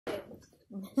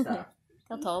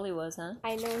How tall he was, huh?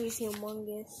 I know, he's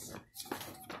humongous.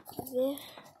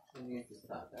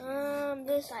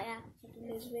 This I have to put in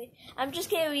this way. I'm just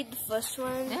gonna read the first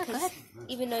one. Yeah, go ahead.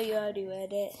 Even though you already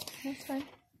read it. That's fine.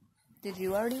 Did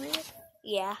you already read it?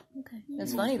 Yeah. Okay.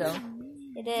 It's funny though.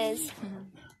 It is. Mm-hmm.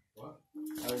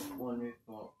 I was wondering if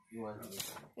you wanted to.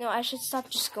 No, I should stop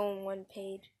just going one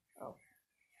page. Oh.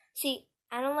 See,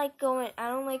 I don't like going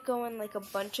like a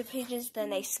bunch of pages,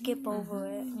 then I skip over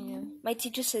it. Yeah. My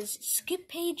teacher says, skip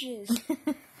pages.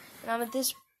 And I'm at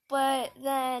this, but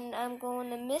then I'm going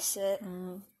to miss it.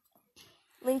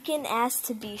 Lincoln asked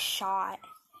to be shot.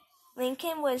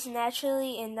 Lincoln was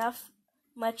naturally enough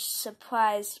much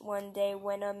surprised one day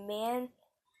when a man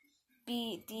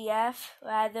BDF,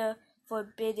 rather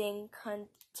forbidding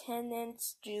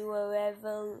countenance, drew a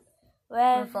revolver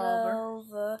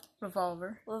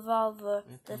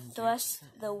to thrust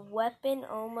the weapon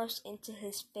almost into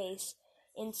his face.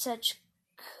 In such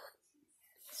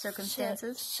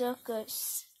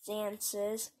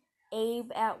circumstances,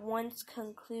 Abe at once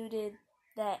concluded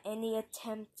that any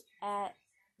attempt at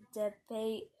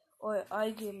debate or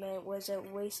argument was a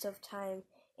waste of time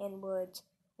and words.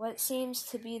 "What seems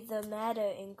to be the matter?"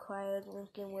 inquired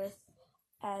Lincoln with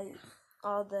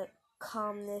all the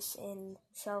calmness and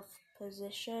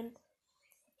self-possession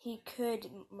he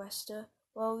could muster.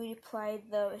 "Well,"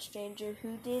 replied the stranger,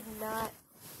 who did not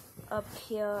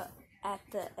appear at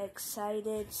the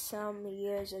excited some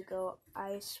years ago,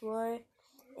 "I swore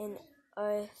an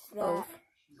oath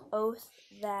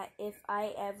that if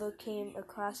I ever came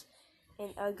across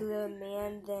an uglier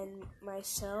man than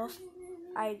myself,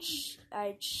 I'd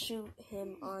shoot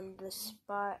him on the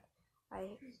spot."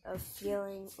 A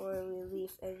feeling or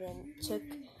relief again took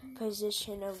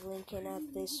possession of Lincoln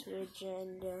at this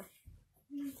rejoinder,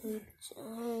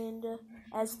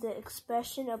 as the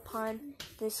expression upon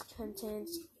this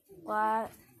contents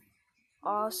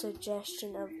all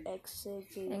suggestion of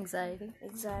anxiety.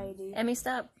 Emmy,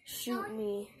 stop. "Shoot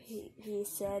me," he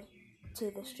said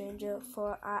to the stranger,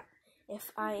 "for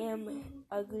if I am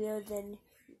uglier than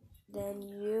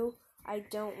you, I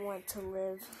don't want to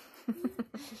live."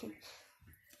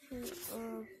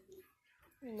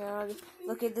 No,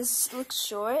 look at this. Looks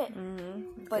short,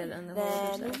 but then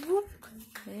whoop.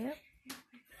 Yep.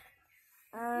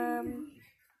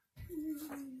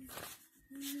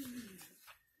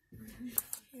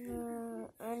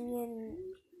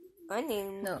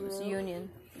 Onion. No, it's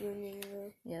Union. Union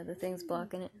glue. Yeah, the thing's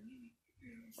blocking it.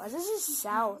 Why is this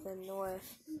south and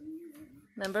north?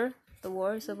 Remember the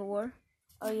war, Civil War?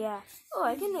 Oh yeah. Oh,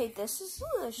 I can read this. This is a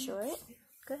little short.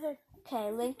 Go ahead.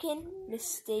 Okay, Lincoln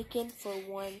mistaken for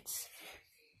once.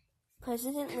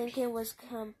 President Lincoln was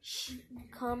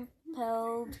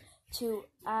compelled to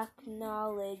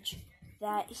acknowledge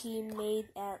that he made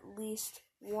at least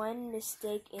one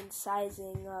mistake in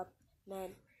sizing up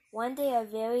men. One day, a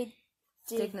very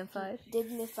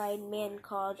dignified man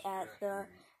called at the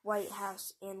White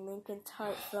House, and Lincoln's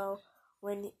heart fell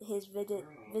when his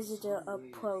visitor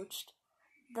approached.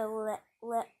 The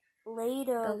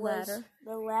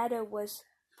latter was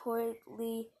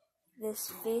portly. His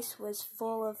face was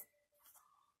full of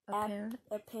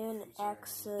apparent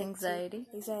anxiety,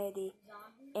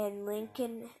 and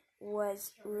Lincoln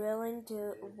was willing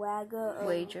to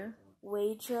wager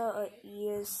a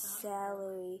year's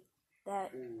salary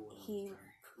that he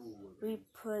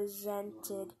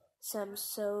represented some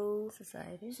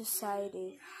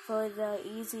society for the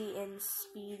easy and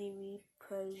speedy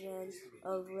repression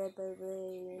of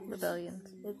rebellions.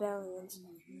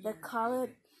 The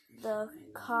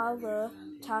caller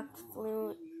talked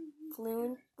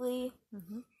fluently,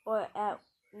 or at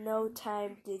no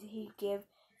time did he give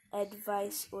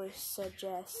advice or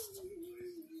suggest.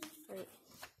 Wait.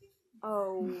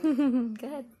 Oh. Go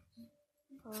ahead.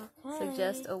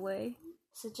 Okay.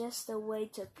 Suggest a way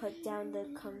to put down the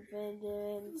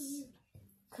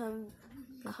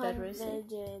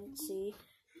Confederacy.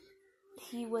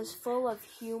 He was full of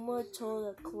humor, told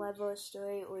a clever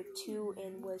story or two,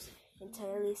 and was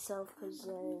entirely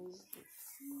self-possessed.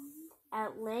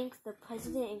 At length, the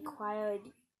president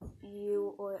inquired,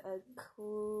 "You or a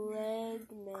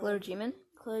clergyman?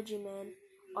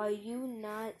 Are you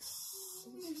not,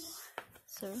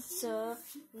 sir,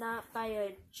 not by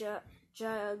a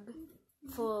jug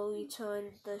full,"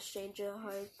 returned the stranger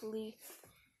heartily,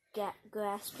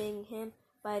 grasping him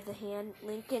by the hand.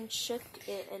 Lincoln shook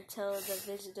it until the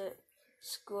visitor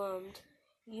squirmed.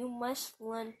 "You must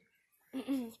lunch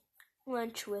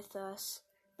with us."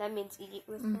 That means eat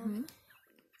with them.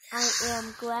 "I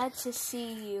am glad to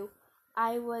see you.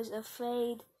 I was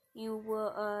afraid you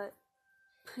were a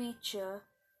preacher.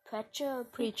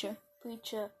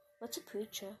 What's a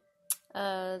preacher?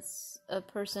 It's a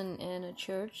person in a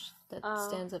church that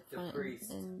stands up front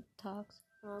and talks.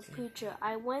 Preacher.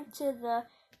 I went to the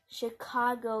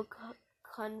Chicago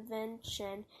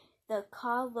convention. The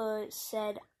caller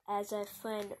said, as a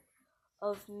friend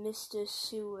of Mr.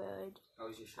 Seward,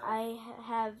 I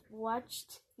have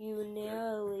watched you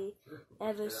narrowly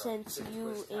ever since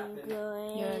your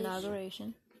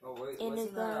inauguration.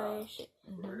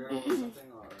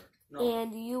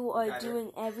 And you are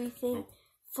doing everything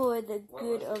for the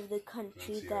good of the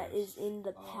country that is in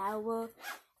the power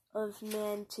of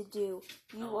man to do.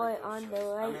 You are on the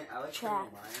right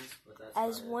track.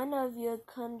 As one of your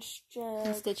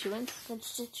constituents,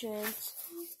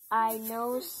 I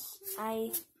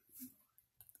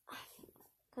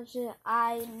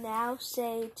now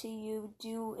say to you,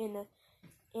 do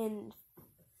in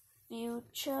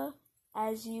future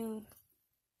as you.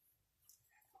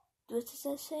 What does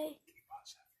that say?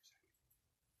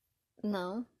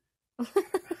 No.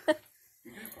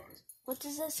 What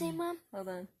does that say, Mom? Hold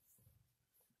on.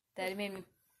 Daddy's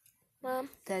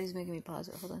making me pause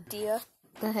it. Hold on. Dear.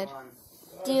 Go ahead.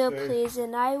 Dear, please,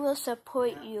 and I will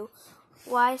support you.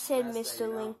 Why, said Mr.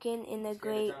 Lincoln in a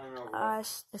great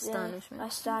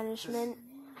astonishment.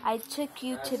 I took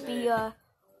you to be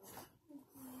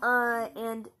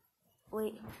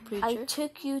I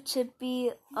took you to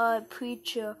be a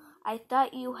preacher. I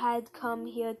thought you had come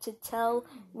here to tell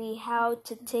me how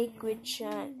to take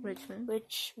Richmond.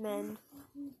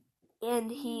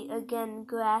 And he again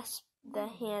grasped the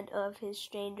hand of his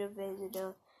stranger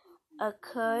visitor.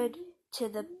 Occurred to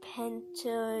the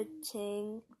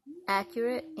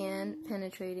accurate and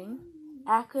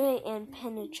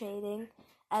penetrating,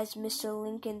 as Mr.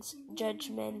 Lincoln's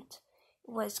judgment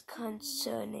was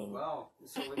concerning.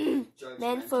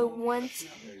 Then for once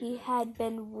he had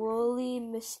been wholly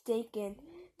mistaken.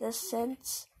 The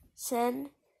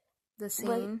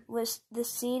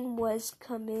scene was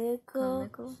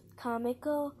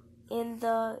comical in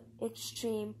the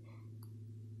extreme.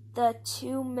 The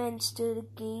two men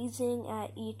stood gazing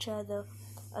at each other.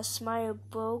 A smile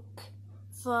broke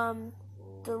from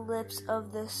the lips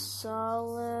of the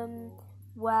solemn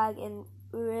wag and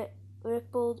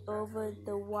rippled over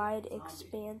the wide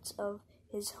expanse of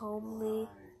his homely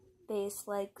face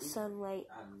like sunlight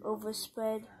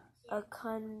overspread a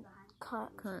continent,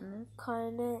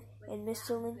 and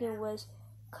Mr. Lincoln was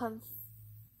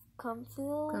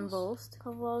convulsed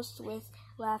with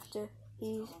laughter.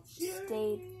 He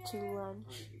stayed to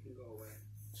lunch.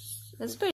 That's pretty